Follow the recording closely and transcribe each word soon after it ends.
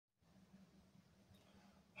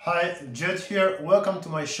Hi, Jed here, welcome to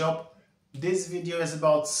my shop. This video is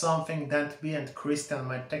about something that me and Krystian,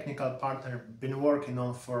 my technical partner, been working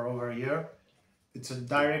on for over a year. It's a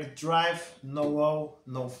direct drive, no row,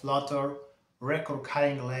 no flutter, record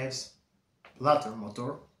carrying lathes, platter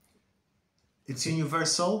motor. It's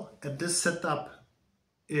universal. At this setup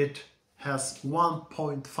it has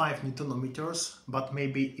 1.5 Newton meters, but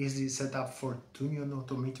maybe easily set up for 2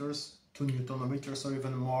 Newton meters or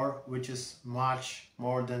even more, which is much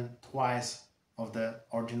more than twice of the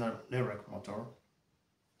original Lyrec motor.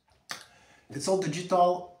 It's all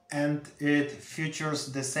digital and it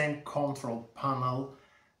features the same control panel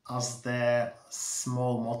as the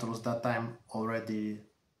small motors that I've already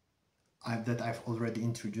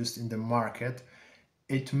introduced in the market.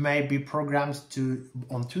 It may be programmed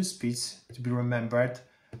on 2 speeds, to be remembered,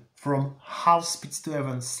 from half speeds to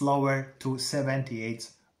even slower to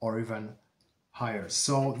 78 or even higher.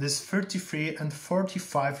 So this 33 and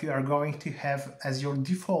 45 you are going to have as your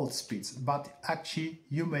default speeds, but actually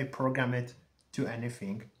you may program it to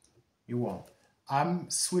anything you want. I'm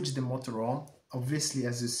switched the motor on. Obviously,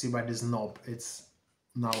 as you see by this knob, it's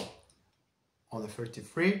now on the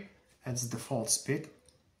 33. It's default speed.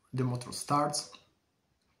 The motor starts.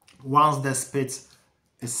 Once the speed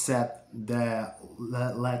is set, the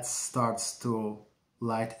LED starts to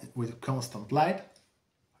light with constant light.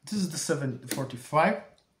 This is the 745.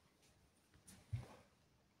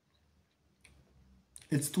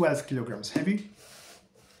 It's 12 kilograms heavy.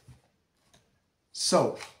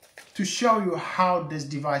 So, to show you how this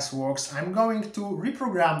device works, I'm going to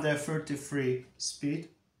reprogram the 33 speed.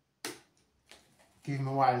 Give me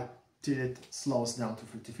a while till it slows down to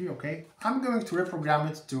 33, okay? I'm going to reprogram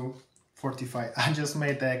it to 45. I just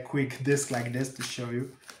made a quick disc like this to show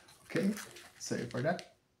you, okay? Sorry for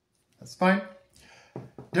that. That's fine.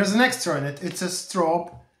 There's an extra in it. It's a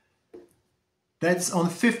strobe that's on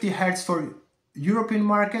 50 Hz for European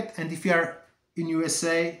market, and if you are in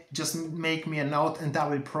USA, just make me a note and I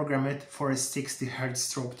will program it for a 60 Hz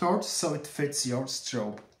strobe torch so it fits your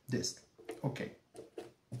strobe disc. Okay,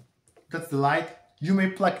 that's the light. You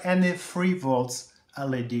may plug any 3 volts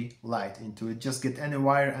LED light into it. Just get any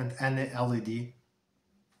wire and any LED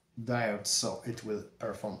diode, so it will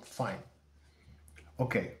perform fine.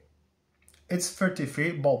 Okay, it's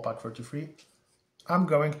 33, ballpark 33. I'm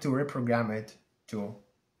going to reprogram it to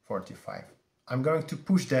 45. I'm going to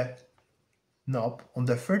push the knob on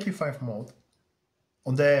the 35 mode.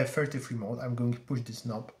 On the 33 mode, I'm going to push this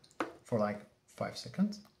knob for like 5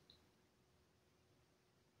 seconds.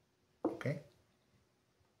 Okay.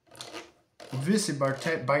 Obviously, by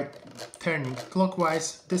turning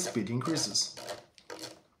clockwise, the speed increases.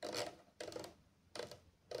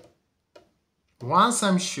 Once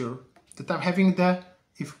I'm sure that I'm having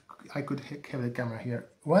if I could have the camera here,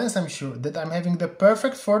 once I'm sure that I'm having the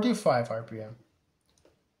perfect 45 RPM,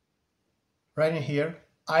 right in here,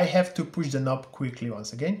 I have to push the knob quickly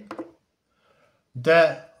once again.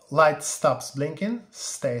 The light stops blinking,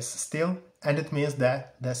 stays still, and it means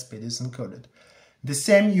that the speed is encoded. The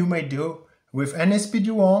same you may do with any speed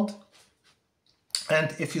you want,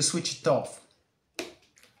 and if you switch it off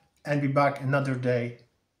and be back another day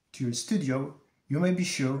to your studio, you may be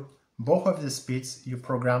sure both of the speeds you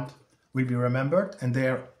programmed will be remembered, and they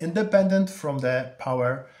are independent from the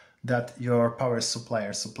power that your power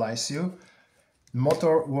supplier supplies you. The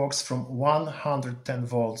motor works from 110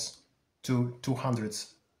 volts to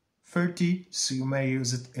 230, so you may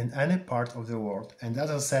use it in any part of the world. And as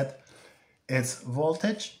I said, it's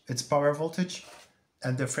voltage, it's power voltage,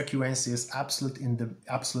 and the frequency is absolutely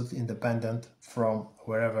independent from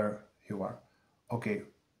wherever you are. Okay,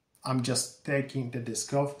 I'm just taking the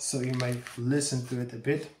disc off so you may listen to it a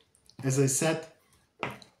bit. As I said,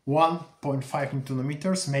 1.5 Newton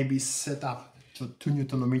meters, maybe set up to 2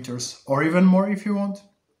 Newton meters or even more if you want.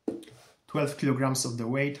 12 kilograms of the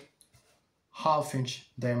weight, half-inch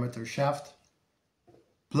diameter shaft,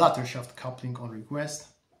 platter shaft coupling on request.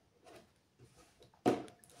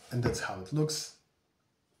 And that's how it looks.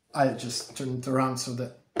 I'll just turn it around so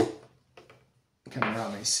the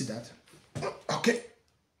camera may see that. Okay.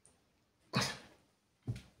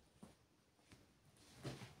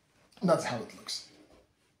 That's how it looks.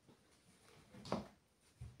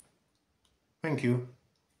 Thank you,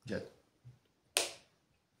 Jed.